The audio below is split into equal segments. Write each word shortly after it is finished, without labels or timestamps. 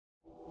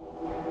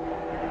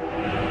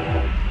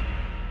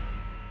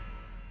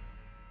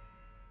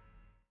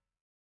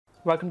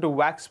Welcome to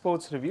WAC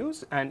Sports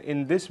Reviews, and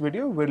in this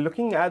video we're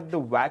looking at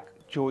the WAC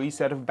Joey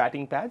set of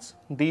batting pads.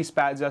 These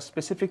pads are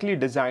specifically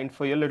designed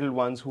for your little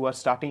ones who are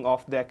starting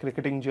off their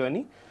cricketing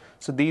journey.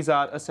 So these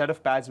are a set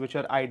of pads which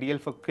are ideal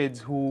for kids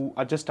who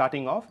are just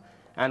starting off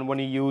and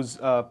want to use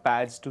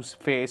pads to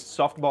face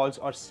soft balls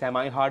or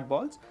semi-hard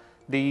balls.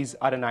 These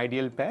are an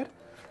ideal pair.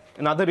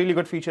 Another really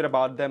good feature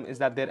about them is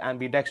that they're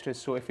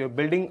ambidextrous. So if you're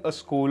building a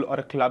school or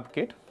a club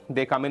kit,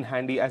 they come in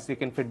handy as they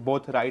can fit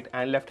both right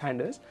and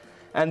left-handers.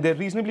 And they're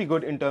reasonably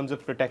good in terms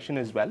of protection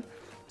as well.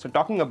 So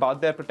talking about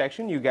their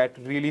protection, you get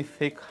really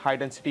thick high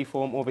density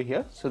foam over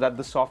here so that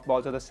the soft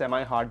balls or the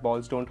semi-hard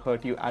balls don't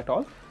hurt you at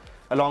all.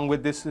 Along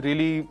with this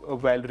really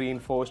well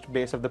reinforced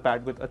base of the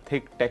pad with a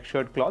thick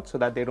textured cloth so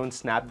that they don't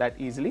snap that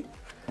easily.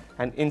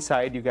 And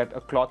inside you get a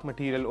cloth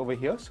material over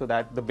here so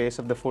that the base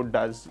of the foot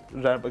does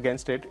rub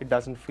against it. It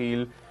doesn't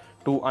feel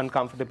too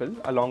uncomfortable,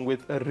 along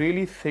with a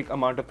really thick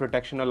amount of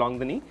protection along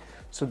the knee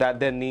so that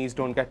their knees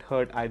don't get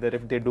hurt either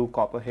if they do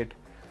copper hit.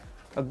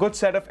 A good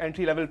set of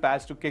entry-level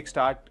pads to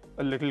kickstart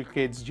a little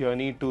kid's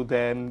journey to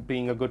them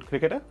being a good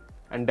cricketer,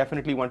 and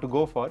definitely want to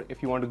go for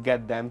if you want to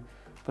get them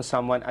for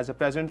someone as a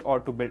present or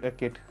to build a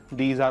kit.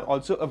 These are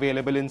also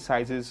available in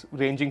sizes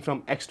ranging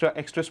from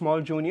extra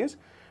small juniors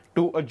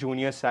to a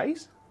junior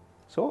size.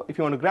 So if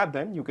you want to grab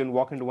them, you can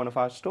walk into one of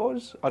our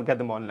stores or get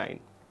them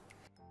online.